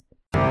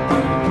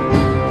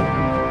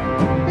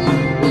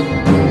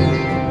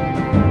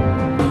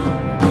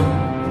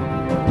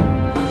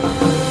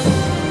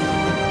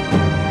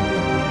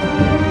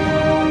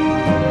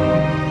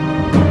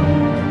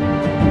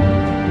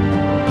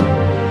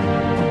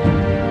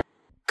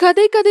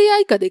கதை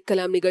கதையாய்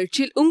கதைக்கலாம்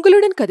நிகழ்ச்சியில்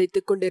உங்களுடன்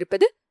கதைத்துக்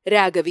கொண்டிருப்பது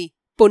ராகவி.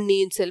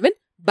 பொன்னியின் செல்வன்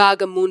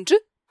பாகம் 3,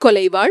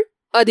 கொலைவாள்,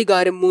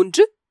 அதிகாரம்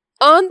 3,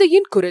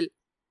 ஆந்தையின் குரல்.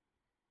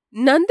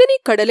 நந்தினி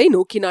கடலை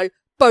நோக்கினாள்.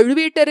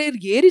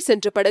 பழுவேட்டரையர் ஏறி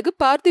சென்ற படகு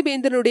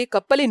பார்த்திபேந்திரனுடைய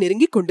கப்பலை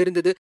நெருங்கிக்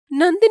கொண்டிருந்தது.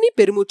 நந்தினி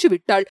பெருமூச்சு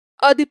விட்டாள்.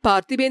 அது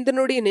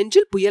பார்த்திபேந்திரனுடைய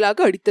நெஞ்சில்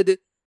புயலாக அடித்தது.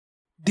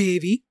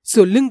 தேவி,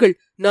 சொல்லுங்கள்,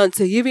 நான்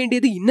செய்ய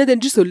வேண்டியது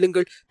இன்னதென்று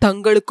சொல்லுங்கள்.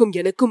 தங்களுக்கும்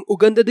எனக்கும்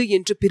உகந்தது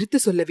என்று பிரித்து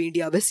சொல்ல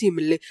வேண்டிய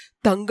அவசியமில்லை.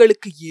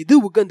 தங்களுக்கு எது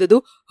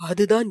உகந்ததோ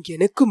அதுதான்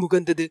எனக்கும்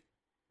உகந்தது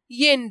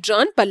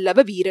என்றான்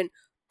பல்லவ வீரன்.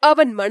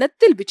 அவன்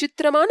மனத்தில்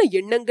விசித்திரமான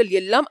எண்ணங்கள்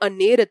எல்லாம்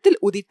அந்நேரத்தில்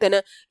உதித்தன.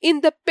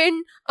 இந்த பெண்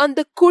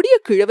அந்த கொடிய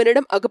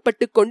கிழவனிடம்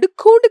அகப்பட்டு கொண்டு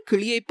கூண்டு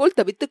கிளியைப் போல்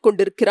தவித்துக்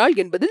கொண்டிருக்கிறாள்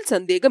என்பதில்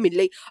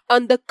சந்தேகமில்லை.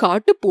 அந்த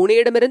காட்டு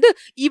பூனையிடமிருந்து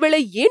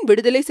இவளை ஏன்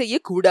விடுதலை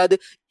செய்யக்கூடாது?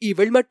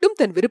 இவள் மட்டும்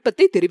தன்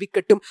விருப்பத்தை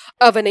தெரிவிக்கட்டும்.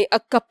 அவனை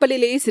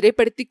அக்கப்பலிலேயே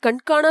சிறைப்படுத்தி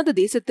கண்காணாத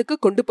தேசத்துக்கு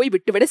கொண்டு போய்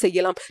விட்டுவிட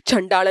செய்யலாம்.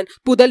 சண்டாளன்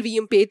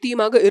புதல்வியும்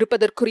பேத்தியுமாக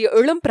இருப்பதற்குரிய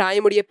இளம்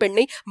பிராயமுடைய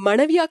பெண்ணை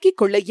மனைவியாக்கிக்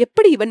கொள்ள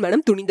எப்படி இவன்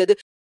மனம் துணிந்தது?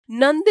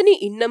 நந்தினி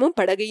இன்னமும்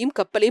படகையும்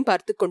கப்பலையும்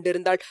பார்த்து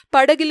கொண்டிருந்தாள்.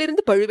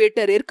 படகிலிருந்து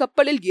பழுவேட்டரையர்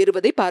கப்பலில்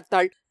ஏறுவதை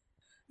பார்த்தாள்.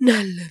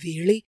 நல்ல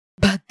வேளை,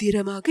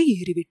 பத்திரமாக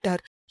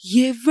ஏறிவிட்டார்.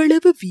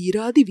 எவ்வளவு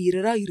வீராதி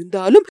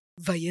வீரராயிருந்தாலும்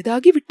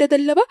வயதாகி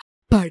விட்டதல்லவா?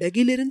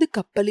 படகிலிருந்து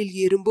கப்பலில்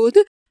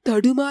ஏறும்போது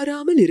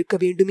தடுமாறாமல் இருக்க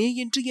வேண்டுமே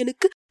என்று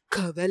எனக்கு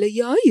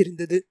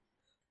கவலையாயிருந்தது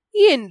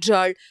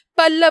என்றாள்.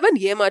 பல்லவன்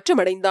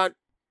ஏமாற்றமடைந்தான்.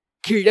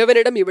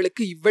 கிழவனிடம்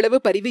இவளுக்கு இவ்வளவு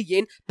பரிவு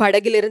ஏன்?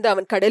 படகிலிருந்து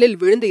அவன் கடலில்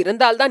விழுந்து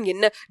இறந்தால்தான்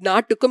என்ன?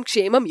 நாட்டுக்கும்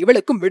க்ஷேமம்,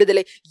 இவளுக்கும்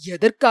விடுதலை.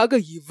 எதற்காக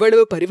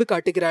இவ்வளவு பரிவு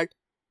காட்டுகிறாள்?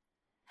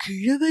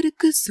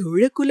 கிழவருக்கு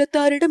சோழ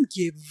குலத்தாரிடம்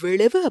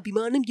எவ்வளவு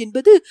அபிமானம்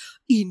என்பது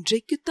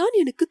இன்றைக்குத்தான்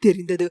எனக்கு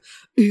தெரிந்தது.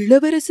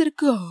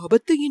 இளவரசருக்கு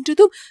ஆபத்து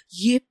என்றதும்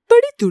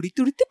எப்படி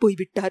துடிதுடித்து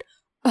போய்விட்டார்.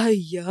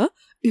 ஐயா,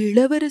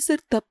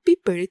 இளவரசர் தப்பி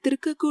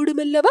பிழைத்திருக்க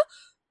கூடுமல்லவா?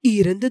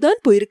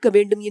 இறந்துதான் போயிருக்க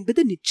வேண்டும்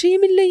என்பது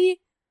நிச்சயமில்லையே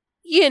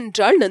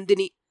என்றாள்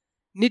நந்தினி.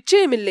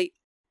 நிச்சயமில்லை.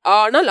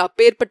 ஆனால்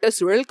அப்பேற்பட்ட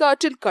சுழல்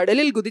காற்றில்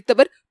கடலில்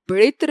குதித்தவர்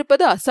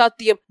பிழைத்திருப்பது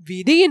அசாத்தியம்.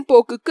 விதியின்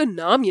போக்குக்கு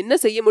நாம் என்ன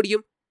செய்ய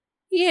முடியும்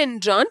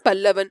என்றான்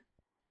பல்லவன்.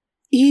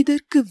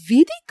 இதற்கு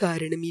விதி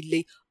காரணம்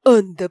இல்லை,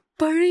 அந்த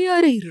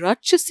பழையாறை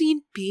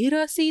ராட்சசியின்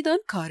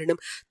பேராசைதான்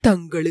காரணம்.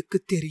 தங்களுக்கு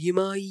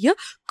தெரியுமா ஐயா,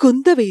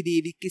 குந்தவை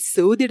தேவிக்கு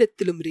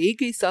சோதிடத்திலும்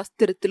ரேகை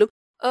சாஸ்திரத்திலும்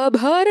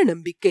அபார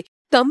நம்பிக்கை.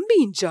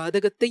 தம்பியின்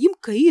ஜாதகத்தையும்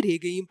கை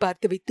ரேகையும்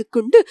பார்த்து வைத்துக்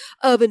கொண்டு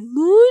அவன்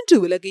 3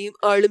 உலகையும்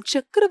ஆளும்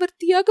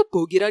சக்கரவர்த்தியாக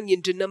போகிறான்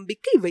என்று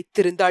நம்பிக்கை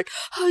வைத்திருந்தாள்.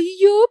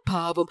 ஐயோ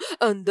பாவம்,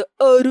 அந்த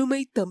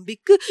அருமை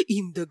தம்பிக்கு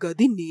இந்த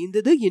கதி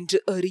நேர்ந்தது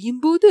என்று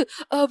அறியும் போது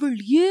அவள்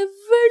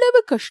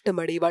எவ்வளவு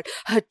கஷ்டமடைவாள்.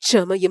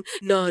 அச்சமயம்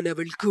நான்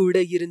அவள்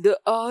கூட இருந்து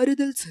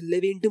ஆறுதல் சொல்ல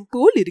வேண்டும்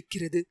போல்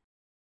இருக்கிறது.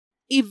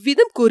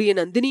 இவ்விதம் கூறிய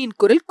நந்தினியின்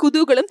குரல்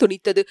குதூகலம்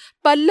துணித்தது.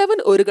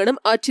 பல்லவன் ஒரு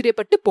கணம்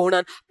ஆச்சரியப்பட்டு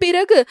போனான்.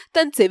 பிறகு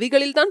தன்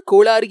செவிகளில்தான்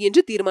கோளாறு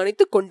என்று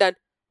தீர்மானித்துக் கொண்டான்.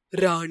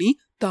 ராணி,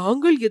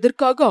 தாங்கள்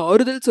எதற்காக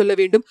ஆறுதல் சொல்ல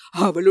வேண்டும்?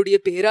 அவளுடைய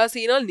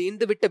பேராசையினால்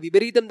நேர்ந்துவிட்ட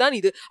விபரீதம்தான்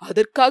இது.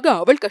 அதற்காக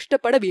அவள்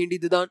கஷ்டப்பட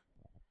வேண்டியதுதான்.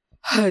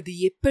 அது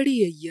எப்படி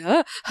ஐயா?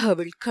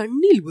 அவள்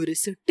கண்ணில் ஒரு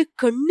சொட்டு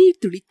கண்ணீர்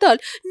துளித்தால்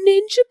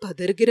நெஞ்சு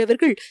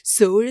பதறுகிறவர்கள்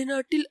சோழ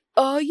நாட்டில்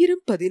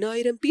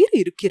 1000-10,000 பேர்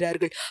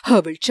இருக்கிறார்கள்.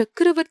 அவள்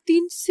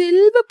சக்கரவர்த்தியின்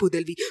செல்வ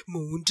புதல்வி,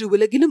 3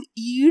 உலகிலும்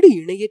ஈடு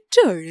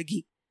இணையற்ற அழகி.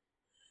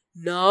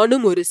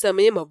 நானும் ஒரு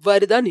சமயம்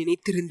அவ்வாறுதான்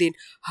நினைத்திருந்தேன்.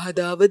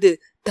 அதாவது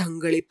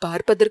தங்களை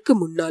பார்ப்பதற்கு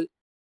முன்னால்.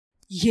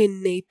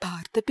 என்னை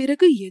பார்த்த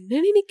பிறகு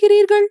என்ன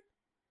நினைக்கிறீர்கள்?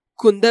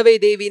 குந்தவை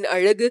தேவியின்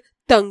அழகு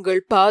தங்கள்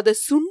பாத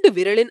சுண்டு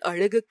விரலின்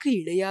அழகுக்கு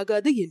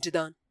இணையாகாது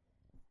என்றுதான்.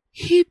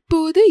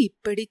 இப்போது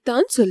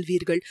இப்படித்தான்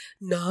சொல்வீர்கள்.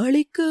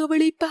 நாளைக்கு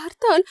அவளை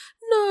பார்த்தால்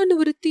நான்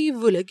ஒருத்தி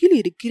உலகில்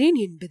இருக்கிறேன்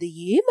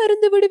என்பதையே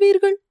மறந்து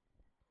விடுவீர்கள்.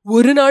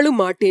 ஒரு நாளும்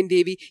மாட்டேன்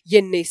தேவி.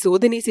 என்னை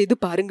சோதனை செய்து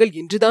பாருங்கள்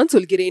என்றுதான்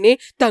சொல்கிறேனே.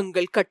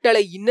 தங்கள்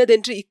கட்டளை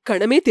இன்னதென்று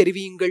இக்கணமே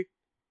தெரிவியுங்கள்.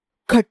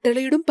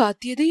 கட்டளையிடும்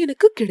பாத்தியதை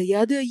எனக்கு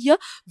கிடையாது ஐயா.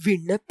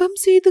 விண்ணப்பம்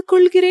செய்து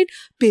கொள்கிறேன்.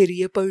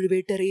 பெரிய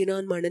பழுவேட்டரையை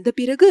நான் மணந்த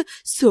பிறகு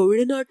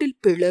சோழ நாட்டில்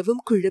பிளவும்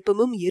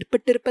குழப்பமும்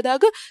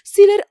ஏற்பட்டிருப்பதாக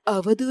சிலர்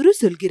அவதூறு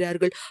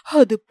சொல்கிறார்கள்.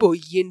 அது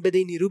பொய்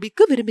என்பதை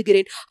நிரூபிக்க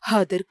விரும்புகிறேன்.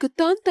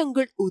 அதற்குத்தான்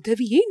தங்கள்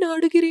உதவியை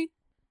நாடுகிறேன்.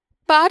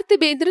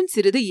 பார்த்திபேந்திரன்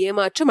சிறிது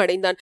ஏமாற்றம்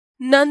அடைந்தான்.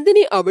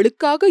 நந்தினி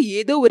அவளுக்காக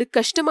ஏதோ ஒரு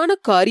கஷ்டமான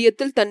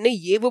காரியத்தில் தன்னை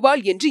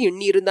ஏவுவாள் என்று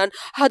எண்ணியிருந்தான்.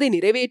 அதை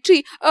நிறைவேற்றி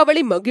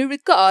அவளை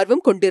மகிழ்விக்க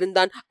ஆர்வம்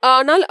கொண்டிருந்தான்.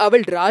 ஆனால்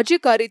அவள் ராஜ்ய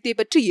காரியத்தை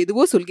பற்றி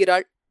எதுவோ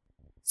சொல்கிறாள்.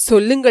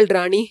 சொல்லுங்கள்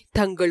ராணி,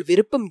 தங்கள்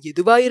விருப்பம்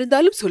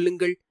எதுவாயிருந்தாலும்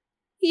சொல்லுங்கள்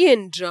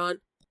என்றான்.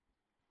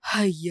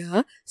 ஐயா,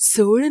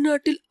 சோழ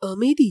நாட்டில்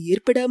அமைதி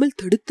ஏற்படாமல்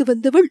தடுத்து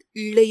வந்தவள்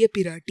இளைய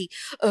பிராட்டி.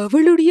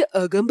 அவளுடைய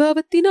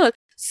அகம்பாவத்தினால்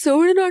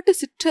சோழ நாட்டு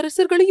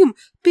சிற்றரசர்களையும்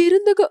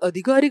பெருந்தக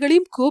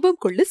அதிகாரிகளையும் கோபம்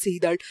கொள்ள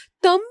செய்தாள்.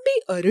 தம்பி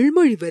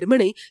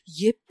அருள்மொழிவர்மனை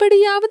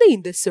எப்படியாவது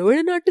இந்த சோழ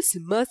நாட்டு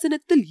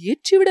சிம்மாசனத்தில்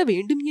ஏற்றிவிட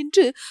வேண்டும்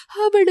என்று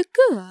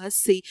அவளுக்கு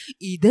ஆசை.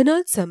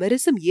 இதனால்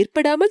சமரசம்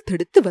ஏற்படாமல்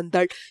தடுத்து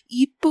வந்தாள்.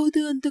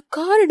 இப்போது அந்த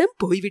காரணம்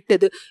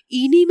போய்விட்டது.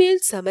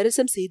 இனிமேல்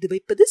சமரசம் செய்து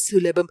வைப்பது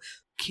சுலபம்.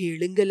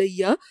 கேளுங்கள்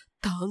ஐயா,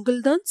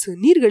 தாங்கள்தான்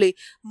சொன்னீர்களே,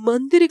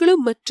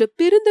 மந்திரிகளும் மற்ற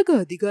பெருந்தக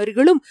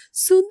அதிகாரிகளும்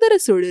சுந்தர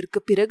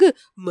சோழருக்கு பிறகு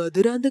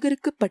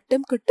மதுராந்தகருக்கு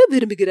பட்டம் கட்ட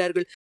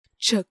விரும்புகிறார்கள்.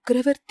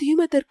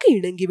 சக்கரவர்த்தியும் அதற்கு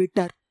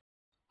இணங்கிவிட்டார்.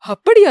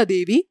 அப்படியா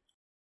தேவி?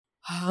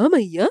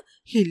 ஆமையா,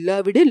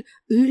 இல்லாவிடில்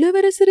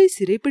இளவரசரை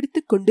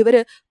சிறைப்பிடித்துக் கொண்டு வர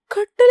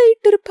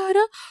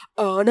கட்டளையிட்டிருப்பாரா?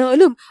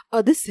 ஆனாலும்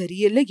அது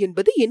சரியல்ல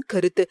என்பது என்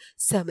கருத்து.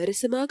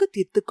 சமரசமாக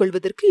தீர்த்துக்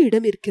கொள்வதற்கு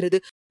இடம் இருக்கிறது.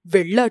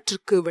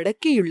 வெள்ளாற்றுக்கு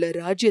வடக்கேயுள்ள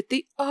ராஜ்யத்தை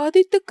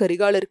ஆதித்த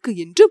கரிகாலருக்கு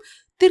என்றும்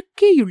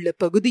தெற்கேயுள்ள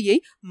பகுதியை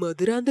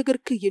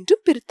மதுராந்தகருக்கு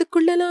என்றும் பிரித்துக்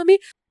கொள்ளலாமே.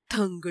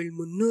 தங்கள்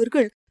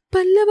முன்னோர்கள்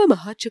பல்லவ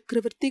மகா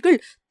சக்கரவர்த்திகள்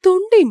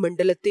தொண்டை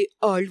மண்டலத்தை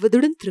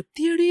ஆள்வதுடன்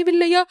திருப்தி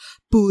அடையவில்லையா?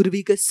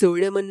 பூர்வீக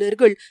சோழ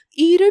மன்னர்கள்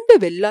 2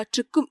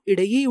 வெள்ளாற்றுக்கும்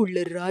இடையே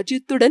உள்ள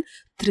ராஜ்யத்துடன்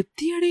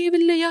திருப்தி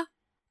அடையவில்லையா?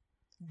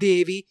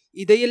 தேவி,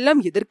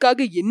 இதையெல்லாம்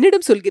எதற்காக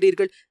என்னிடம்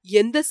சொல்கிறீர்கள்?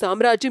 எந்த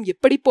சாம்ராஜ்யம்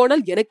எப்படி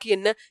போனால் எனக்கு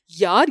என்ன?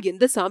 யார்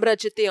எந்த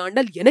சாம்ராஜ்யத்தை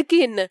ஆண்டால் எனக்கு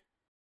என்ன?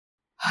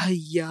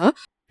 ஐயா,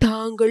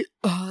 தாங்கள்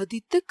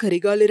ஆதித்த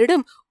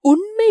கரிகாலரிடம்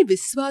உண்மை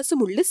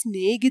விசுவாசம் உள்ள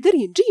சிநேகிதர்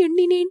என்று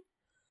எண்ணினேன்.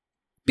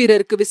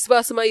 பிறருக்கு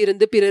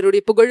விசுவாசமாயிருந்து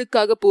பிறருடைய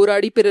புகழுக்காக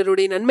போராடி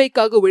பிறருடைய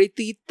நன்மைக்காக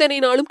உழைத்து இத்தனை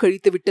நாளும்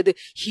கழித்து விட்டது.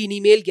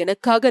 இனிமேல்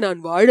எனக்காக நான்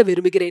வாழ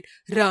விரும்புகிறேன்.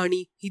 ராணி,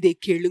 இதை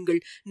கேளுங்கள்.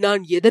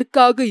 நான்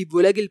எதற்காக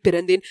இவ்வுலகில்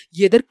பிறந்தேன்,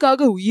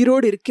 எதற்காக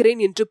உயிரோடு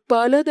இருக்கிறேன் என்று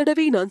பல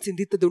தடவை நான்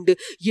சிந்தித்ததுண்டு.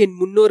 என்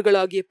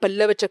முன்னோர்களாகிய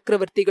பல்லவ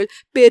சக்கரவர்த்திகள்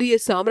பெரிய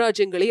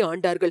சாம்ராஜ்யங்களை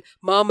ஆண்டார்கள்.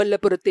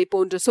 மாமல்லபுரத்தை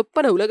போன்ற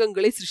சொப்பன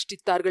உலகங்களை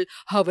சிருஷ்டித்தார்கள்.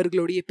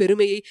 அவர்களுடைய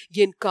பெருமையை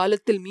என்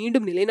காலத்தில்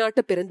மீண்டும்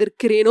நிலைநாட்ட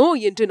பிறந்திருக்கிறேனோ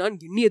என்று நான்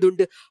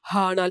எண்ணியதுண்டு.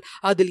 ஆனால்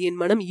அதில் என்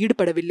மனம்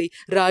ஈடுபடவில்லை.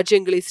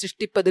 ராஜ்யங்களை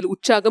சிருஷ்டிப்பதில்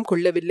உற்சாகம்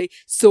கொள்ளவில்லை.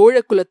 சோழ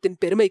குலத்தின்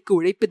பெருமைக்கு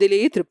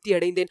உழைப்பதிலேயே திருப்தி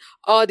அடைந்தேன்.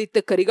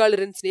 ஆதித்த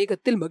கரிகாலரின்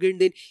சிநேகத்தில்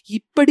மகிழ்ந்தேன்.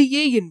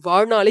 இப்படியே என்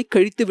வாழ்நாளை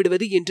கழித்து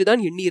விடுவது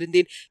என்றுதான்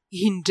எண்ணியிருந்தேன்.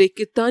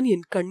 இன்றைக்குத்தான்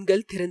என்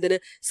கண்கள் திறந்தன.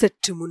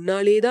 சற்று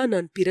முன்னாலேதான்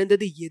நான்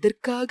பிறந்தது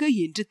எதற்காக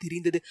என்று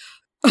தெரிந்தது.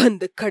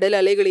 அந்த கடல்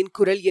அலைகளின்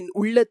குரல் என்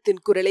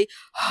உள்ளத்தின் குரலை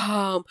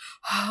ஹாம்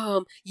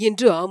ஹாம்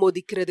என்று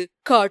ஆமோதிக்கிறது.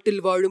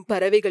 காட்டில் வாழும்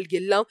பறவைகள்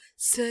எல்லாம்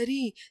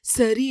சரி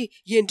சரி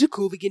என்று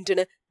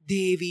கூவுகின்றன.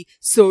 தேவி,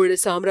 சோழ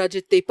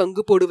சாம்ராஜ்யத்தை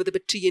பங்கு போடுவது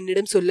பற்றி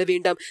என்னிடம் சொல்ல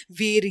வேண்டாம்.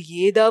 வேறு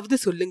ஏதாவது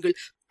சொல்லுங்கள்.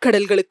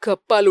 கடல்களுக்கு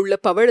அப்பால் உள்ள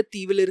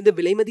பவழத்தீவிலிருந்து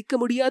விலை மதிக்க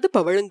முடியாத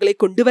பவழங்களை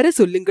கொண்டு வர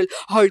சொல்லுங்கள்.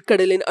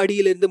 ஆழ்கடலின்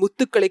அடியிலிருந்து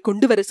முத்துக்களை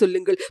கொண்டு வர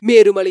சொல்லுங்கள்.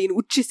 மேருமலையின்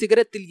உச்சி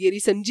சிகரத்தில்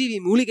ஏறி சஞ்சீவி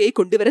மூலிகையை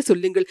கொண்டு வர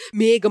சொல்லுங்கள்.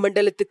 மேக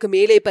மண்டலத்துக்கு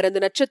மேலே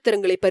பறந்த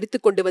நட்சத்திரங்களை பறித்து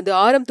கொண்டு வந்து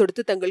ஆரம்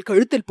தொடுத்து தங்கள்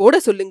கழுத்தில் போட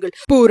சொல்லுங்கள்.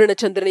 பூரண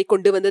சந்திரனை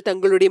கொண்டு வந்து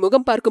தங்களுடைய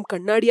முகம் பார்க்கும்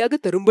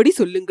கண்ணாடியாக தரும்படி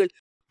சொல்லுங்கள்.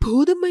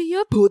 போதும்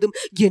ஐயா, போதும்.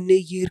 என்னை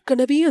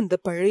ஏற்கனவே அந்த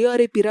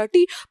பழையாறை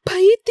பிராட்டி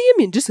பைத்தியம்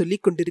என்று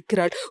சொல்லிக்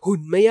கொண்டிருக்கிறாள்.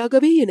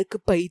 உண்மையாகவே எனக்கு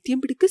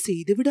பைத்தியம் பிடிக்க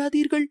செய்து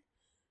விடாதீர்கள்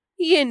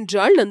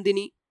என்றாள்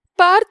நந்தினி.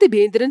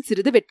 பார்த்திபேந்திரன்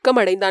சிறிது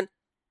வெட்கம் அடைந்தான்.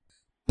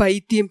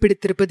 பைத்தியம்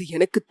பிடித்திருப்பது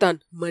எனக்குத்தான்.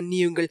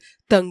 மன்னியுங்கள்.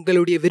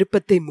 தங்களுடைய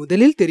விருப்பத்தை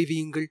முதலில்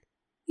தெரிவியுங்கள்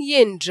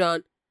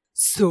என்றான்.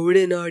 சோழ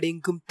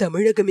நாடெங்கும்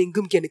தமிழகம்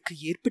எங்கும் எனக்கு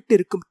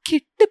ஏற்பட்டிருக்கும்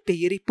கெட்ட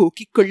பெயரை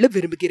போக்கிக் கொள்ள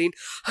விரும்புகிறேன்.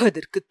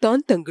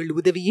 அதற்குத்தான் தங்கள்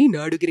உதவியை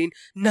நாடுகிறேன்.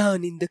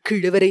 நான் இந்த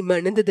கிழவரை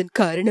மணந்ததன்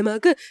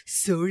காரணமாக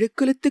சோழ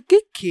குலத்துக்கே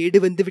கேடு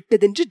வந்து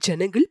விட்டதென்று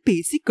ஜனங்கள்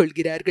பேசிக்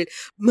கொள்கிறார்கள்.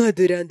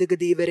 மதுராந்தக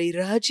தேவரை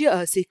ராஜ்ய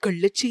ஆசை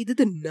கொள்ளச்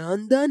செய்தது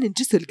நான் தான்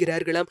என்று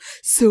சொல்கிறார்களாம்.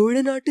 சோழ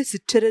நாட்டு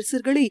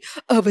சிற்றரசர்களை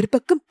அவர்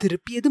பக்கம்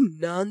திருப்பியதும்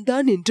நான்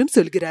தான் என்றும்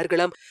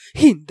சொல்கிறார்களாம்.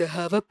 இந்த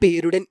அவ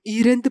பெயருடன்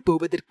இறந்து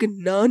போவதற்கு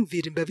நான்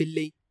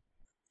விரும்பவில்லை.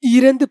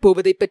 இறந்து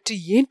போவதை பற்றி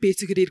ஏன்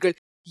பேசுகிறீர்கள்?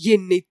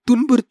 என்னை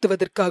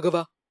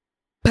துன்புறுத்துவதற்காகவா?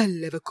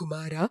 பல்லவ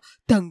குமாரா,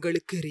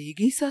 தங்களுக்கு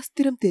ரேகை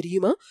சாஸ்திரம்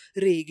தெரியுமா?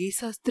 ரேகை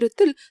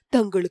சாஸ்திரத்தில்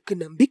தங்களுக்கு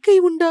நம்பிக்கை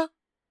உண்டா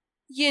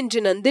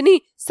என்று நந்தினி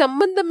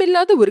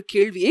சம்பந்தமில்லாத ஒரு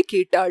கேள்வியை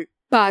கேட்டாள்.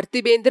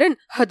 பார்த்திபேந்திரன்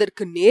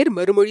அதற்கு நேர்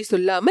மறுமொழி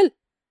சொல்லாமல்,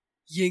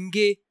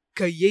 எங்கே,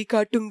 கையை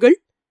காட்டுங்கள்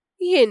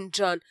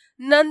என்றான்.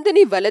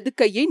 நந்தினி வலது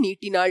கையை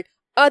நீட்டினாள்.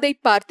 அதை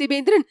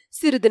பார்த்திபேந்திரன்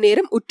சிறிது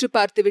நேரம் உற்று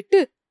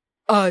பார்த்துவிட்டு,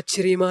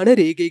 ஆச்சரியமான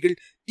ரேகைகள்,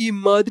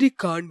 இம்மாதிரி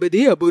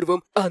காண்பதே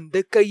அபூர்வம்.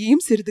 அந்த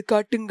கையையும் சிறிது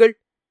காட்டுங்கள்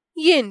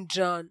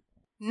என்றான்.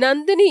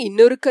 நந்தினி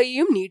இன்னொரு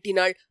கையையும்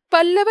நீட்டினாள்.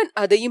 பல்லவன்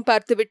அதையும்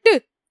பார்த்துவிட்டு,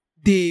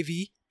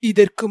 தேவி,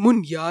 இதற்கு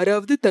முன்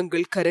யாராவது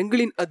தங்கள்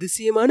கரங்களின்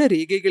அதிசயமான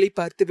ரேகைகளை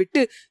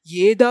பார்த்துவிட்டு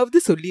ஏதாவது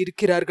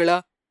சொல்லியிருக்கிறார்களா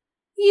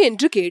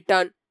என்று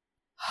கேட்டான்.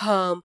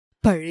 ஹாம்,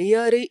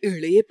 பழையாறை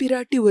இளைய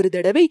பிராட்டி ஒரு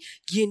தடவை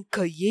என்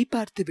கையை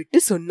பார்த்துவிட்டு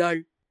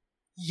சொன்னாள்.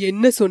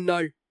 என்ன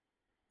சொன்னாள்?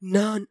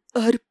 நான்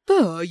அற்ப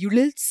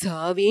ஆயுளில்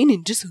சாவேன்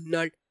என்று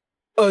சொன்னாள்.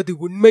 அது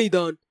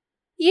உண்மைதான்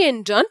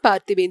என்றான்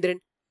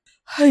பார்த்திபேந்திரன்.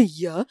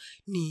 ஐயா,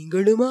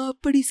 நீங்களுமா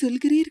அப்படி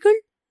சொல்கிறீர்கள்?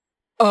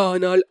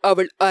 ஆனால்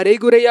அவள்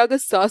அரைகுறையாக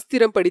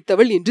சாஸ்திரம்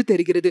படித்தவள் என்று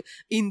தெரிகிறது.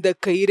 இந்த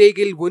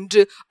கைரேகையில்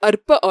ஒன்று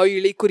அற்ப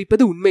ஆயுளை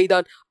குறிப்பது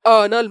உண்மைதான்.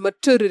 ஆனால்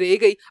மற்றொரு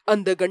ரேகை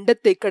அந்த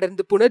கண்டத்தை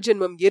கடந்து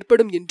புனர்ஜென்மம்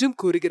ஏற்படும் என்றும்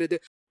கூறுகிறது.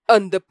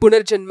 அந்த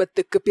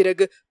புனர்ஜென்மத்துக்கு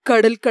பிறகு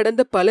கடல்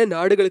கடந்த பல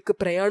நாடுகளுக்கு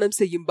பிரயாணம்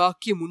செய்யும்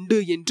பாக்கியம் உண்டு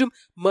என்றும்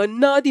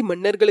மன்னாதி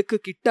மன்னர்களுக்கு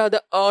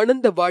கிட்டாத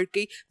ஆனந்த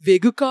வாழ்க்கை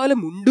வெகு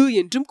காலம் உண்டு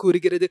என்றும்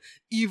கூறுகிறது.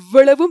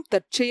 இவ்வளவும்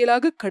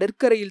தற்செயலாக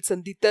கடற்கரையில்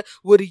சந்தித்த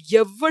ஒரு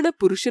யவ்வன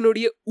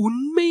புருஷனுடைய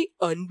உண்மை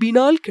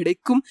அன்பினால்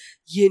கிடைக்கும்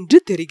என்று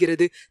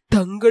தெரிகிறது.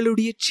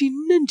 தங்களுடைய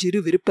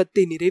சின்னஞ்சிறு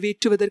விருப்பத்தை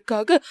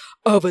நிறைவேற்றுவதற்காக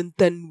அவன்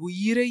தன்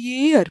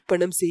உயிரையே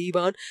அர்ப்பணம்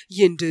செய்வான்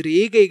என்று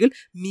ரேகைகள்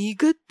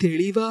மிக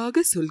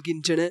தெளிவாக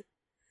சொல்கின்றன.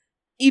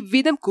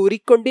 இவ்விதம்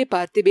கூறிக்கொண்டே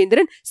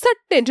பார்த்திபேந்திரன்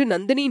சட்டென்று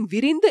நந்தினியின்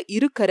விரிந்த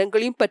இரு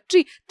கரங்களையும் பற்றி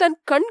தன்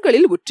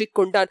கண்களில்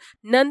ஒற்றிக்கொண்டான்.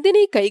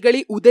 நந்தினி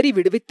கைகளை உதறி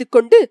விடுவித்துக்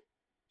கொண்டு,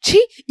 "சீ,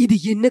 இது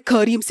என்ன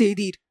காரியம்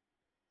செய்தீர்?"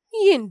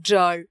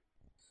 என்றாள்.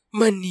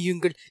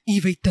 "மன்னியுங்கள்,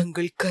 இவை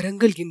தங்கள்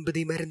கரங்கள்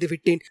என்பதை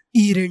மறந்துவிட்டேன்.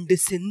 2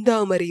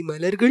 செந்தாமரை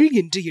மலர்கள்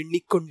என்று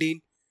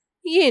எண்ணிக்கொண்டேன்"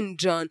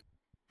 என்றான்.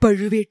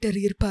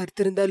 "பழுவேட்டரையர்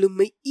பார்த்திருந்தால்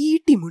உம்மை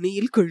ஈட்டி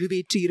முனையில்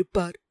கொழுவேற்றி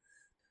இருப்பார்.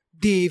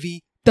 தேவி,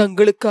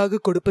 தங்களுக்காக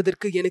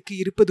கொடுப்பதற்கு எனக்கு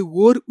இருப்பது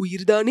ஓர்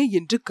உயிர்தானே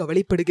என்று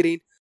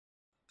கவலைப்படுகிறேன்.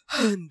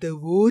 அந்த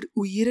ஓர்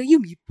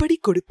உயிரையும் இப்படி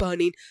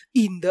கொடுப்பானேன்.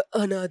 இந்த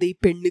அனாதை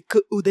பெண்ணுக்கு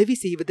உதவி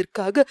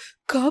செய்வதற்காக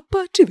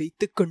காப்பாற்றி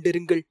வைத்துக்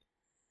கொண்டிருங்கள்.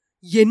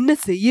 என்ன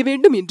செய்ய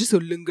வேண்டும் என்று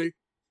சொல்லுங்கள்."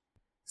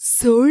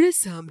 "சோழ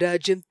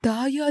சாம்ராஜ்யம்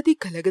தாயாதி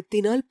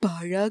கலகத்தினால்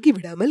பாழாகி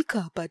விடாமல்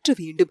காப்பாற்ற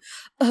வேண்டும்.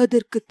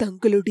 அதற்கு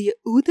தங்களுடைய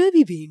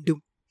உதவி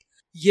வேண்டும்."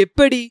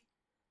 "எப்படி?"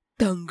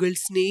 "தங்கள்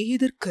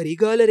சிநேகிதர்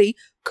கரிகாலரை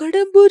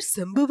கடம்பூர்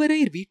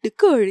சம்புவரையர்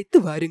வீட்டுக்கு அழைத்து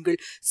வாருங்கள்.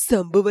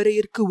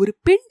 சம்புவரையருக்கு ஒரு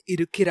பெண்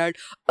இருக்கிறாள்.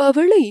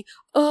 அவளை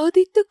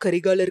ஆதித்த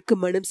கரிகாலருக்கு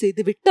மனம்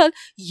செய்து விட்டால்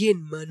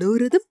என்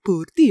மனோரதம்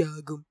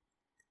பூர்த்தியாகும்."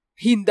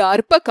 "இந்த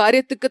அற்ப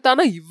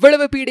காரியத்துக்குத்தானா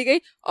இவ்வளவு பீடிகை?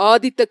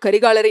 ஆதித்த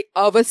கரிகாலரை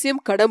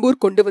அவசியம்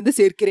கடம்பூர் கொண்டு வந்து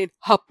சேர்க்கிறேன்.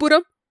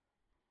 அப்புறம்?"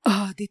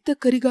 "ஆதித்த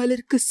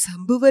கரிகாலருக்கு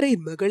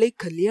சம்புவரையர் மகளை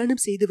கல்யாணம்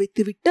செய்து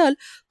வைத்து விட்டால்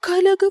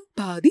கலகம்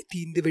பாதி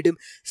தீர்ந்துவிடும்.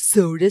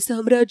 சோழ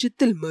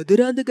சாம்ராஜ்யத்தில்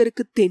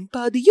மதுராந்தகருக்கு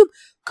தென்பாதியும்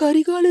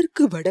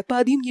கரிகாலருக்கு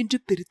வடபாதியும் என்று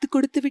பிரித்து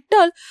கொடுத்து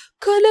விட்டால்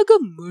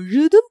கலகம்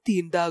முழுதும்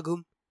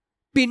தீர்ந்தாகும்.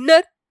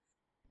 பின்னர்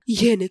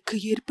எனக்கு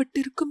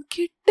ஏற்பட்டிருக்கும்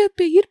கெட்ட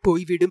பெயர்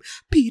போய்விடும்.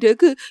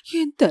 பிறகு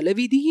என்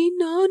தலைவிதியை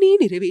நானே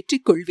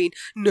நிறைவேற்றிக் கொள்வேன்.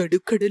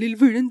 நடுக்கடலில்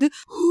விழுந்து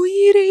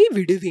உயிரை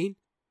விடுவேன்.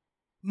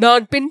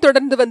 நான்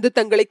பின்தொடர்ந்து வந்து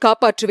தங்களை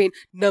காப்பாற்றுவேன்.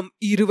 நம்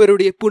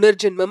இருவருடைய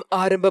புனர்ஜென்மம்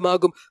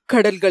ஆரம்பமாகும்.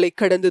 கடல்களை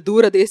கடந்து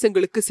தூர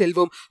தேசங்களுக்கு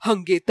செல்வோம்.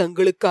 அங்கே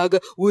தங்களுக்காக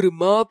ஒரு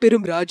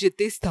மாபெரும்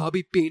ராஜ்யத்தை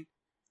ஸ்தாபிப்பேன்."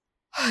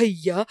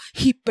 "ஐயா,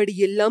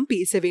 இப்படியெல்லாம்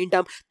பேச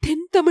வேண்டாம்.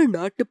 தென் தமிழ்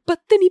நாட்டு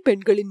பத்தினி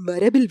பெண்களின்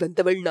மரபில்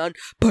வந்தவள் நான்.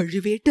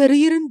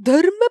 பழுவேட்டரையரின்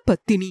தர்ம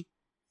பத்தினி."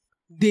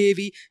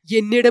 "தேவி,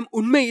 என்னிடம்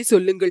உண்மையை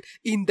சொல்லுங்கள்.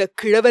 இந்த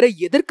கிழவரை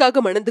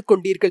எதற்காக மணந்து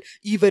கொண்டீர்கள்?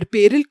 இவர்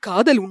பேரில்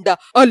காதல் உண்டா,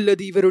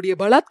 அல்லது இவருடைய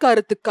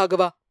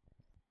பலாத்காரத்துக்காகவா?"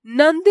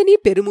 நந்தினி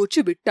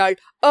பெருமூச்சு விட்டாள்.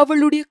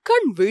 அவளுடைய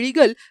கண்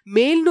விழிகள்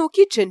மேல்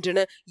நோக்கி சென்றன.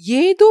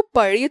 ஏதோ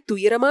பழைய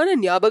துயரமான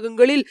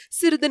ஞாபகங்களில்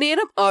சிறிது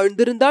நேரம்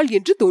ஆழ்ந்திருந்தாள்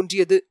என்று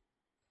தோன்றியது.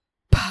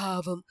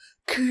 "பாவம்,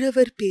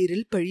 கிழவர்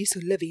பேரில் பழி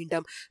சொல்ல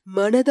வேண்டாம்.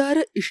 மனதார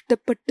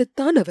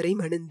இஷ்டப்பட்டுத்தான் அவரை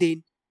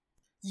மணந்தேன்."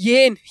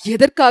 "ஏன்,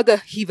 எதற்காக?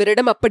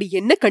 இவரிடம் அப்படி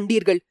என்ன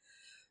கண்டீர்கள்?"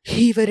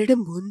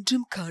 "இவரிடம்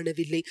ஒன்றும்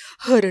காணவில்லை.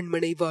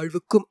 அரண்மனை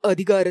வாழ்வுக்கும்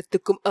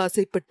அதிகாரத்துக்கும்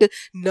ஆசைப்பட்டு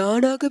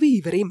நானாகவே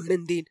இவரை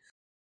மணந்தேன்."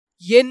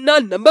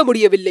 "என்னால் நம்ப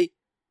முடியவில்லை."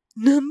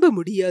 "நம்ப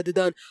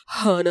முடியாதுதான்.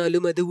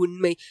 ஆனாலும் அது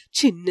உண்மை.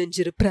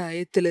 சின்னஞ்சிறு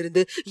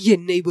பிராயத்திலிருந்து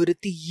என்னை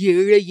ஒருத்தி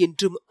ஏழை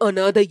என்றும்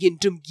அனாதை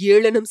என்றும்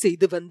ஏளனம்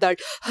செய்து வந்தாள்.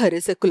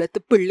 அரச குலத்து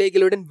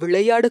பிள்ளைகளுடன்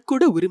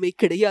விளையாடக்கூட உரிமை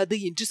கிடையாது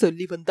என்று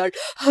சொல்லி வந்தாள்.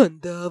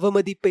 அந்த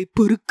அவமதிப்பை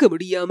பொறுக்க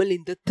முடியாமல்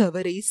இந்த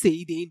தவறை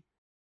செய்தேன்."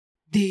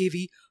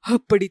 "தேவி,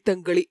 அப்படி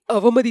தங்களை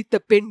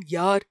அவமதித்த பெண்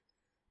யார்?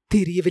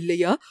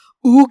 தெரியவில்லையா?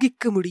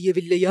 ஊகிக்க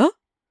முடியவில்லையா?"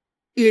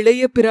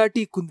 "இளைய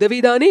பிராட்டி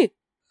குந்தவைதானே?"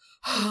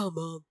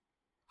 "ஆமாம்."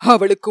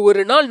 "அவளுக்கு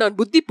ஒரு நாள் நான்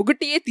புத்தி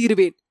புகட்டியே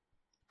தீருவேன்."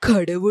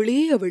 "கடவுளே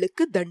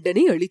அவளுக்கு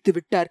தண்டனை அளித்து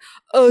விட்டார்.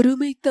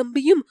 அருமை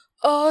தம்பியும்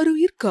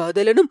ஆருயிர்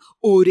காதலனும்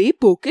ஒரே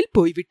போக்கில்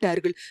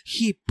போய்விட்டார்கள்.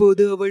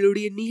 இப்போது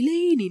அவளுடைய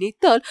நிலையை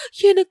நினைத்தால்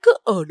எனக்கு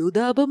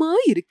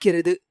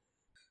அனுதாபமாயிருக்கிறது."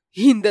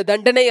 "இந்த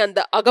தண்டனை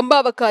அந்த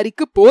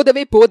அகம்பாவக்காரிக்கு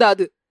போதவே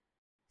போதாது."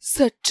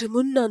 "சற்று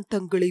முன் நான்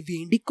தங்களை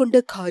வேண்டிக்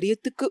கொண்ட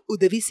காரியத்துக்கு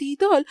உதவி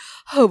செய்தால்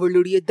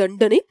அவளுடைய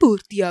தண்டனை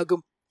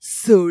பூர்த்தியாகும்.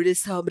 சோழ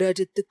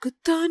சாம்ராஜ்யத்துக்கு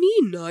தானே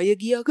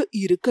நாயகியாக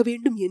இருக்க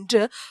வேண்டும்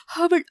என்ற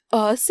அவள்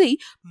ஆசை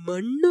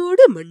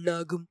மண்ணோடு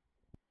மண்ணாகும்."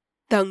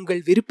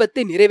 "தங்கள்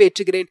விருப்பத்தை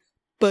நிறைவேற்றுகிறேன்.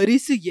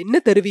 பரிசு என்ன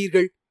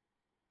தருவீர்கள்?"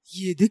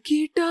 "எது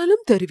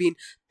கேட்டாலும் தருவேன்.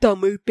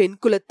 தமிழ் பெண்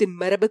குலத்தின்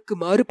மரபுக்கு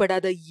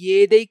மாறுபடாத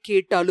ஏதை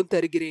கேட்டாலும்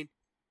தருகிறேன்."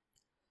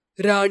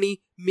 "ராணி,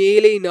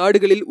 மேலை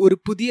நாடுகளில் ஒரு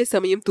புதிய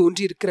சமயம்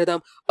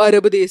தோன்றியிருக்கிறதாம்.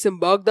 அரபு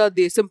தேசம், பாக்தாத்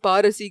தேசம்,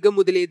 பாரசீகம்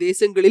முதலிய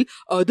தேசங்களில்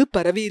அது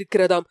பரவி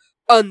இருக்கிறதாம்.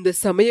 அந்த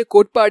சமய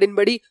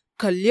கோட்பாடின்படி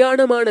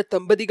கல்யாணமான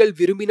தம்பதிகள்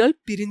விரும்பினால்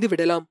பிரிந்து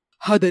விடலாம்.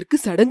 அதற்கு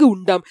சடங்கு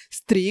உண்டாம்.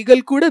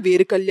 ஸ்திரீகள் கூட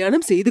வேறு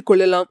கல்யாணம் செய்து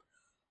கொள்ளலாம்."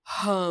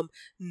 "ஆம்,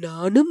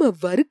 நானும்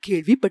அவ்வாறு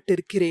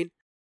கேள்விப்பட்டிருக்கிறேன்."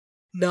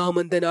 "நாம்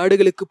அந்த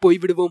நாடுகளுக்கு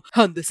போய்விடுவோம்.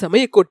 அந்த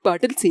சமய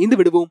கோட்பாட்டில் சேர்ந்து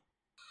விடுவோம்."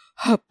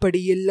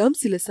 அப்படியெல்லாம்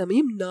சில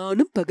சமயம்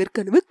நானும்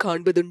பகற்கனவு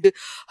காண்பதுண்டு.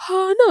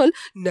 ஆனால்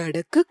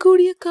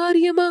நடக்கக்கூடிய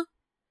காரியமா?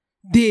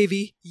 தேவி,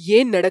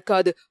 ஏன்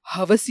நடக்காது?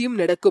 அவசியம்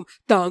நடக்கும்.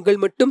 தாங்கள்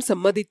மட்டும்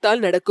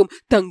சம்மதித்தால் நடக்கும்.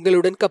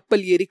 தங்களுடன்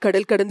கப்பல் ஏறி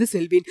கடல் கடந்து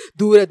செல்வேன்.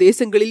 தூர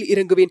தேசங்களில்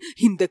இறங்குவேன்.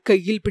 இந்த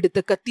கையில்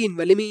பிடித்த கத்தியின்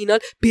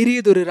வலிமையினால்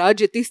பெரியதொரு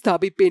ராஜ்யத்தை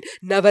ஸ்தாபிப்பேன்.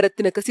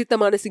 நவரத்தின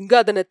கசித்தமான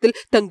சிங்காதனத்தில்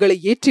தங்களை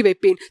ஏற்றி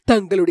வைப்பேன்.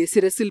 தங்களுடைய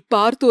சிரசில்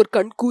பார்த்தோர்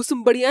கண்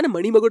கூசும்படியான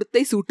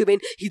மணிமகுடத்தை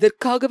சூட்டுவேன்.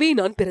 இதற்காகவே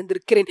நான்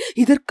பிறந்திருக்கிறேன்.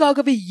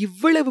 இதற்காகவே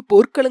இவ்வளவு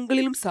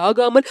போர்க்களங்களிலும்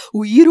சாகாமல்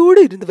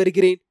உயிரோடு இருந்து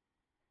வருகிறேன்.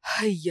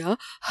 ஐயா,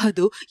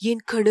 அதோ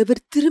என்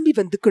கணவர் திரும்பி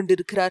வந்து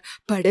கொண்டிருக்கிறார்.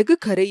 படகு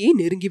கரையை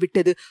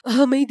நெருங்கிவிட்டது.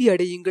 அமைதி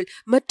அடையுங்கள்.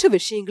 மற்ற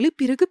விஷயங்களை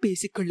பிறகு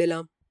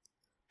பேசிக்கொள்ளலாம்.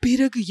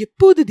 பிறகு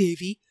எப்போது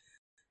தேவி?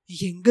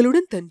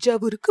 எங்களுடன்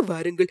தஞ்சாவூருக்கு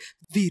வாருங்கள்.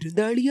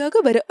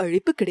 விருந்தாளியாக வர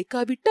அழைப்பு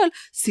கிடைக்காவிட்டால்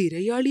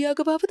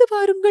சிறையாளியாகவாவது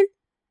வாருங்கள்.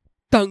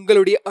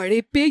 தங்களுடைய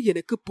அழைப்பே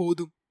எனக்கு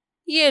போதும்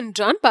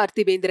என்றான்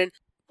பார்த்திபேந்திரன்.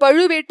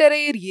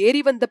 பழுவேட்டரையர் ஏறி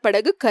வந்த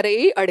படகு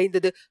கரையை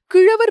அடைந்தது.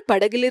 கிழவர்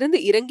படகிலிருந்து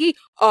இறங்கி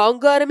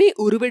ஆங்காரமே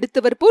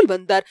உருவெடுத்தவர் போல்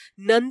வந்தார்.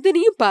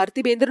 நந்தினியும்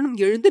பார்த்திபேந்திரனும்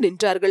எழுந்து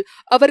நின்றார்கள்.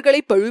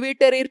 அவர்களை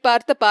பழுவேட்டரையர்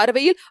பார்த்த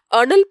பார்வையில்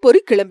அனல்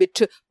பொறி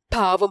கிளம்பிற்று.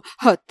 பாவம்,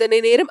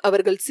 அத்தனை நேரம்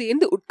அவர்கள்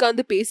சேர்ந்து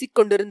உட்கார்ந்து பேசிக்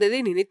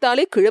கொண்டிருந்ததை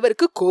நினைத்தாலே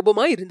கிழவருக்கு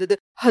கோபமாயிருந்தது.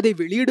 அதை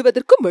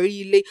வெளியிடுவதற்கும்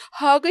வழியில்லை.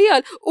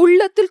 ஆகையால்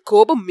உள்ளத்தில்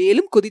கோபம்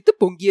மேலும் கொதித்து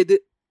பொங்கியது.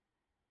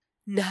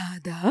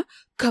 நாதா,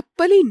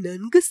 கப்பலை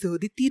நன்கு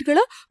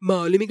சோதித்தீர்களா?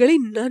 மாலுமிகளை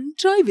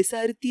நன்றாய்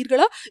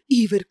விசாரித்தீர்களா?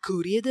 இவர்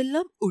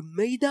கூறியதெல்லாம்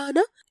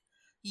உண்மைதானா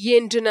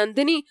என்று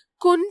நந்தினி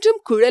கொஞ்சம்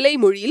குழலை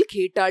மொழியில்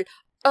கேட்டாள்.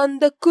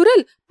 அந்த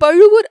குரல்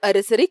பழுவூர்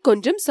அரசரை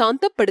கொஞ்சம்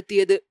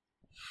சாந்தப்படுத்தியது.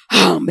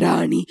 ஆம்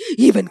ராணி,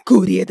 இவன்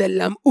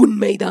கூறியதெல்லாம்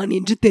உண்மைதான்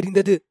என்று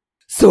தெரிந்தது.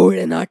 சோழ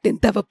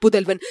நாட்டின் தவ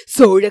புதல்வன்,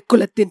 சோழ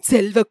குலத்தின்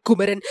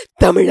செல்வக்குமரன்,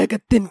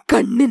 தமிழகத்தின்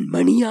கண்ணின்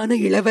மணியான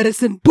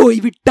இளவரசன்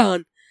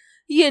போய்விட்டான்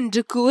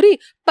என்று கூறி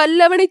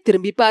பல்லவனை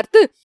திரும்பி பார்த்து,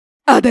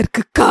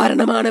 அதற்கு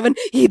காரணமானவன்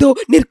இதோ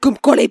நிற்கும்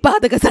கொலை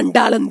பாதக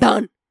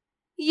சண்டாளன்தான்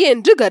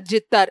என்று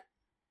கர்ஜித்தார்.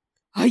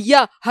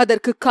 ஐயா,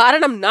 அதற்கு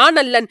காரணம் நான்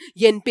அல்லன்.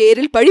 என்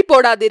பேரில் பழி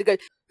போடாதீர்கள்.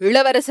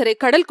 இளவரசரை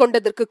கடல்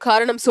கொண்டதற்கு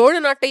காரணம் சோழ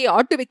நாட்டை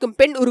ஆட்டுவிக்கும்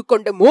பெண்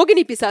உருக்கொண்ட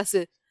மோகினி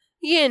பிசாசு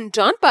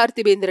என்றான்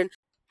பார்த்திபேந்திரன்.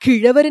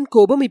 கிழவரின்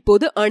கோபம்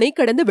இப்போது அணை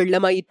கடந்து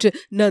வெள்ளமாயிற்று.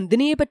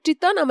 நந்தினியை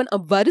பற்றித்தான் அவன்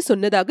அவ்வாறு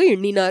சொன்னதாக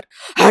எண்ணினார்.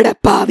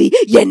 அடப்பாவி,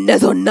 என்ன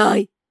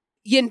சொன்னாய்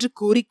என்று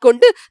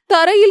கூறிக்கொண்டு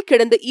தரையில்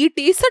கிடந்த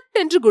ஈட்டியை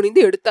சட்டென்று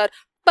குனிந்து எடுத்தார்.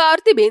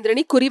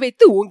 பார்த்திபேந்திரனை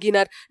குறிவைத்து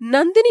ஊங்கினார்.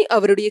 நந்தினி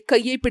அவருடைய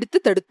கையை பிடித்து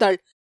தடுத்தாள்.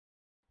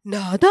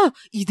 நாதா,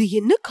 இது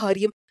என்ன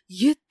காரியம்?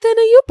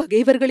 எத்தனையோ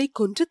பகைவர்களை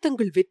கொன்ற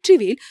தங்கள்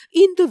வெற்றிவேல்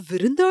இந்த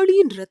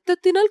விருந்தாளியின்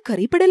இரத்தத்தினால்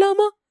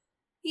கரைபடலாமா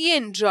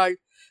என்றாள்.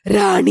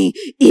 ராணி,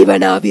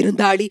 இவனா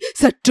விருந்தாளி?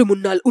 சற்று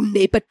முன்னால்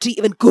உன்னை பற்றி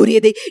இவன்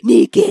கூறியதை நீ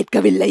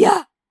கேட்கவில்லையா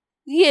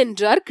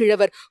என்றார்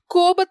கிழவர்.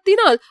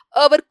 கோபத்தினால்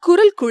அவர்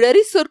குரல்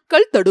குழறி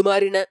சொற்கள்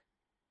தடுமாறின.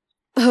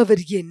 அவர்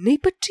என்னை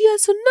பற்றியா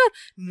சொன்னார்?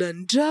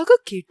 நன்றாக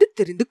கேட்டு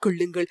தெரிந்து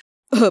கொள்ளுங்கள்.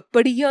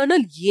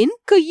 அப்படியானால் என்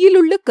கையில்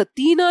உள்ள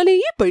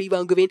கத்தியினாலேயே பழி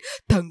வாங்குவேன்.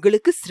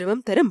 தங்களுக்கு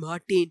சிரமம் தர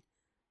மாட்டேன்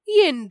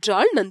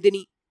என்றாள்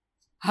நந்தினி.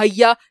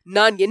 ஐயா,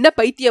 நான் என்ன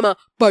பைத்தியமா?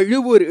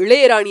 பழுவூர்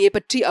இளையராணியை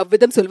பற்றி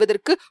அவ்விதம்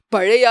சொல்வதற்கு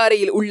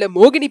பழையாறையில் உள்ள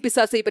மோகினி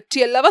பிசாசை பற்றி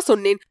அல்லவா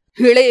சொன்னேன்.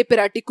 இளைய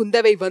பிராட்டி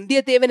குந்தவை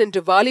வந்தியத்தேவன் என்ற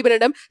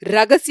வாலிபனிடம்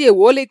ரகசிய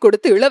ஓலை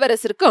கொடுத்து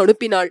இளவரசருக்கு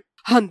அனுப்பினாள்.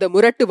 அந்த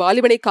முரட்டு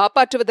வாலிபனை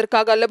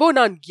காப்பாற்றுவதற்காக அல்லவோ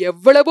நான்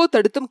எவ்வளவோ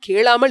தடுத்தும்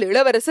கேளாமல்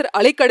இளவரசர்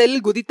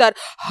அலைக்கடலில் குதித்தார்.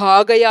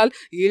 ஆகையால்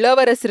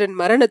இளவரசரின்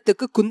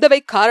மரணத்துக்கு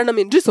குந்தவை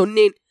காரணம் என்று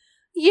சொன்னேன்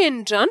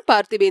என்றான்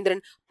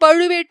பார்த்திபேந்திரன்.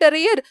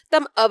 பழுவேட்டரையர்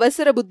தம்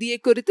அவசர புத்தியை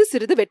குறித்து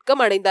சிறிது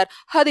வெட்கம் அடைந்தார்.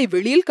 அதை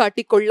வெளியில்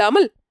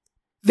காட்டிக்கொள்ளாமல்,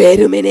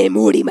 வெறுமெனே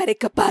மூடி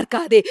மறைக்க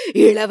பார்க்காதே.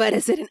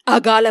 இளவரசரின்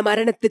அகால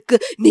மரணத்துக்கு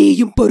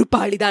நீயும்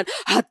பொறுப்பாளிதான்.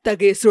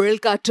 அத்தகைய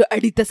சுழல் காற்று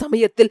அடித்த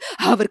சமயத்தில்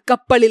அவர்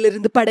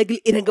கப்பலிலிருந்து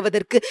படகில்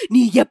இறங்குவதற்கு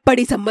நீ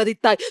எப்படி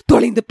சம்மதித்தாய்?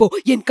 தொலைந்து போ,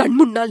 என் கண்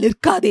முன்னால்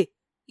நிற்காதே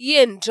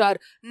என்றார்.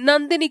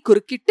 நந்தினி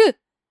குறுக்கிட்டு,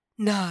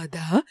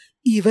 நாதா,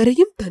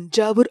 இவரையும்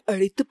தஞ்சாவூர்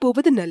அழைத்து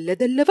போவது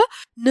நல்லதல்லவா?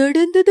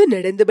 நடந்தது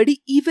நடந்தபடி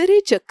இவரே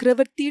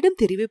சக்கரவர்த்தியிடம்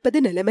தெரிவிப்பது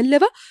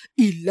நலமல்லவா?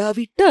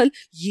 இல்லாவிட்டால்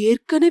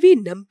ஏற்கனவே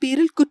நம்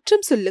பேரில்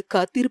குற்றம் சொல்ல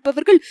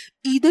காத்திருப்பவர்கள்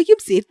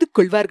இதையும் சேர்த்துக்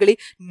கொள்வார்களே.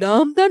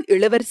 நாம் தான்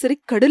இளவரசரை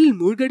கடலில்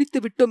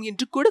மூழ்கடித்து விட்டோம்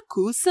என்று கூட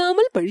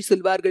கூசாமல் பழி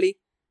சொல்வார்களே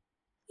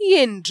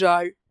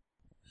என்றாள்.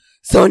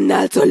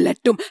 சொன்னால்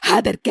சொல்லட்டும்,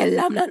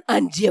 அதற்கெல்லாம் நான்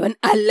அஞ்சியவன்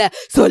அல்ல.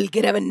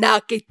 சொல்கிறவன்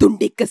நாக்கை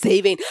துண்டிக்க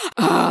செய்வேன்.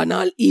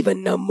 ஆனால்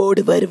இவன்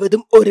நம்மோடு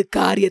வருவதும் ஒரு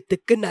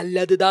காரியத்துக்கு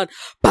நல்லதுதான்.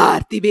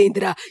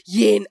 பார்த்திபேந்திரா,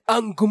 ஏன்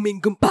அங்கும்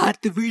இங்கும்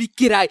பார்த்து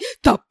விழிக்கிறாய்?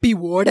 தப்பி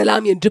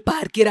ஓடலாம் என்று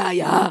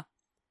பார்க்கிறாயா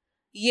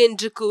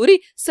என்று கூறி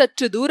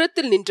சற்று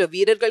தூரத்தில் நின்ற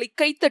வீரர்களை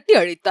கைத்தட்டி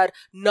அழைத்தார்.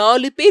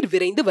 4 பேர்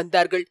விரைந்து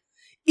வந்தார்கள்.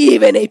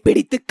 இவனை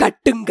பிடித்து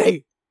கட்டுங்கள்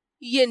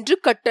என்று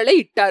கட்டளை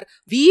இட்டார்.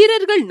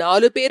 வீரர்கள்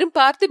 4 பேரும்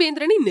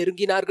பார்த்திபேந்திரனை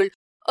நெருங்கினார்கள்.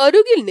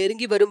 அருகில்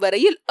நெருங்கி வரும்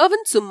வரையில்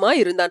அவன் சும்மா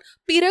இருந்தான்.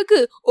 பிறகு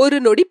ஒரு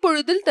நொடி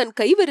பொழுதில் தன்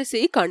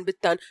கைவரிசையை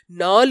காண்பித்தான்.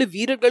 4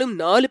 வீரர்களும்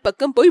 4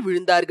 பக்கம் போய்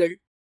விழுந்தார்கள்.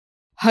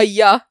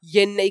 ஐயா,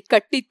 என்னை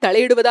கட்டி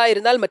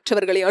தலையிடுவதாயிருந்தால்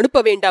மற்றவர்களை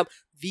அனுப்ப வேண்டாம்.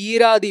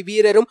 வீராதி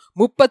வீரரும்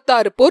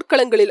 36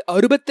 போர்க்களங்களில்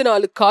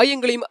 64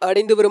 காயங்களையும்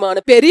அடைந்து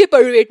வருமான பெரிய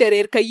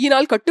பழுவேட்டரையர்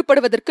கையினால்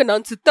கட்டுப்படுவதற்கு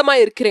நான்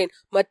சித்தமாயிருக்கிறேன்.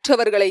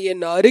 மற்றவர்களை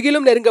என்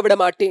அருகிலும் நெருங்க விட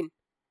மாட்டேன்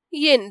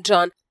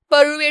என்றான்.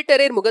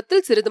 பழுவேட்டரையர்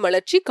முகத்தில் சிறிது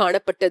மலர்ச்சி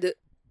காணப்பட்டது.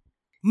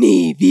 நீ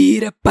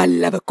வீர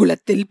பல்லவ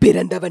குலத்தில்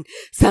பிறந்தவன்,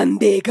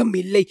 சந்தேகம்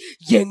இல்லை.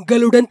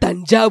 எங்களுடன்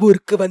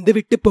தஞ்சாவூருக்கு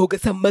வந்துவிட்டு போக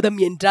சம்மதம்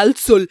என்றால்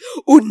சொல்,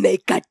 உன்னை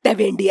கட்ட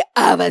வேண்டிய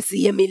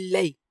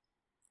அவசியமில்லை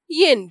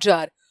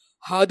என்றார்.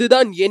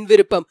 அதுதான் என்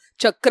விருப்பம்.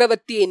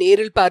 சக்கரவர்த்தியை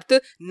நேரில் பார்த்து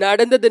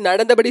நடந்தது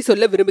நடந்தபடி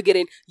சொல்ல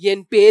விரும்புகிறேன்.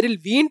 என் பேரில்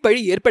வீண்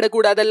பழி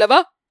ஏற்படக்கூடாதல்லவா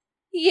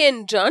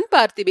என்றான்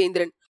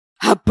பார்த்திபேந்திரன்.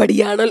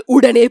 அப்படியானால்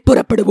உடனே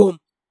புறப்படுவோம்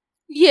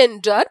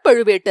என்றார்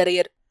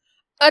பழுவேட்டரையர்.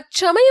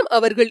 அச்சமயம்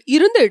அவர்கள்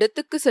இருந்த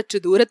இடத்துக்கு சற்று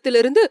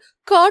தூரத்திலிருந்து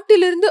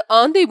காட்டிலிருந்து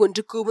ஆந்தை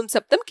ஒன்று கூவும்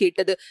சப்தம்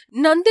கேட்டது.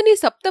 நந்தினி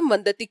சப்தம்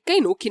வந்த திக்கை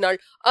நோக்கினாள்.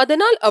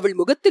 அதனால் அவள்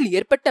முகத்தில்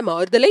ஏற்பட்ட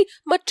மாறுதலை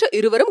மற்ற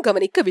இருவரும்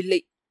கவனிக்கவில்லை.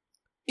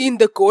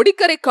 இந்த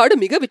கோடிக்கரை காடு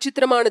மிக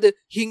விசித்திரமானது.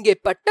 இங்கே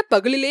பட்ட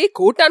பகலிலே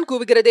கோட்டான்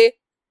கூவுகிறதே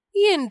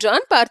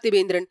என்றான்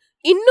பார்த்திபேந்திரன்.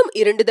 இன்னும்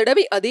 2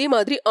 தடவை அதே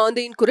மாதிரி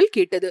ஆந்தையின் குரல்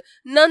கேட்டது.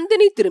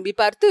 நந்தினி திரும்பி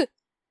பார்த்து,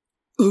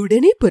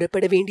 உடனே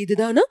புறப்பட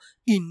வேண்டியதுதானா?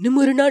 இன்னும்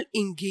ஒரு நாள்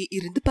இங்கே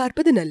இருந்து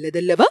பார்ப்பது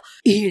நல்லதல்லவா?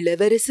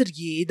 இளவரசர்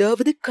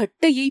ஏதாவது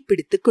கட்டையை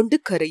பிடித்துக்கொண்டு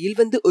கரையில்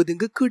வந்து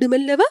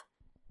ஒதுங்கக்கூடுமல்லவா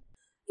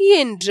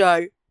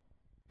என்றாள்.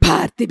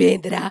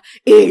 பார்த்திபேந்திரா,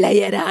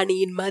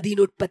 இளையராணியின்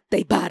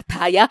மதிநுட்பத்தை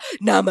பார்த்தாயா?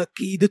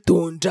 நமக்கு இது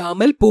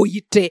தோன்றாமல்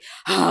போயிற்றே.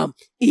 ஆம்,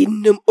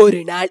 இன்னும்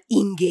ஒரு நாள்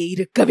இங்கே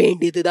இருக்க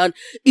வேண்டியதுதான்.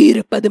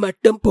 இருப்பது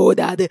மட்டும்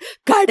போதாது,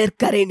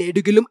 கடற்கரை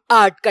நெடுகிலும்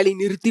ஆட்களை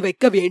நிறுத்தி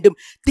வைக்க வேண்டும்.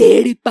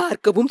 தேடி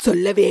பார்க்கவும்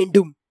சொல்ல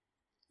வேண்டும்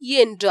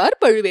என்றார்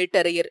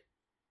பழுவேட்டரையர்.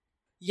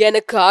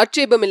 எனக்கு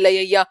ஆட்சேபமில்லை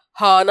ஐயா.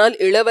 ஆனால்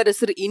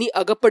இளவரசர் இனி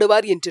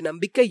அகப்படுவார் என்ற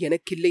நம்பிக்கை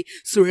எனக்கில்லை.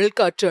 சுழல்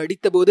காற்று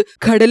அடித்தபோது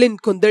கடலின்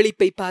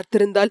கொந்தளிப்பை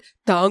பார்த்திருந்தால்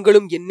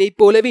தாங்களும் என்னைப்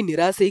போலவே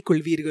நிராசை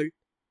கொள்வீர்கள்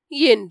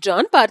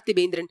என்றான்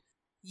பார்த்திபேந்திரன்.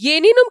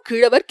 எனினும்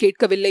கிழவர்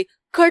கேட்கவில்லை.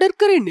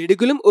 கடற்கரை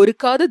நெடுகிலும் ஒரு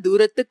காத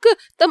தூரத்துக்கு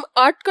தம்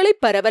ஆட்களை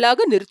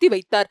பரவலாக நிறுத்தி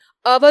வைத்தார்.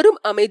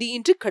 அவரும்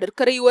அமைதியின்றி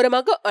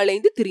கடற்கரையோரமாக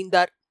அலைந்து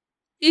திரிந்தார்.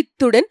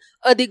 இத்துடன்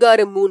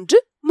அதிகாரம்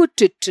 3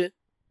 முற்றிற்று.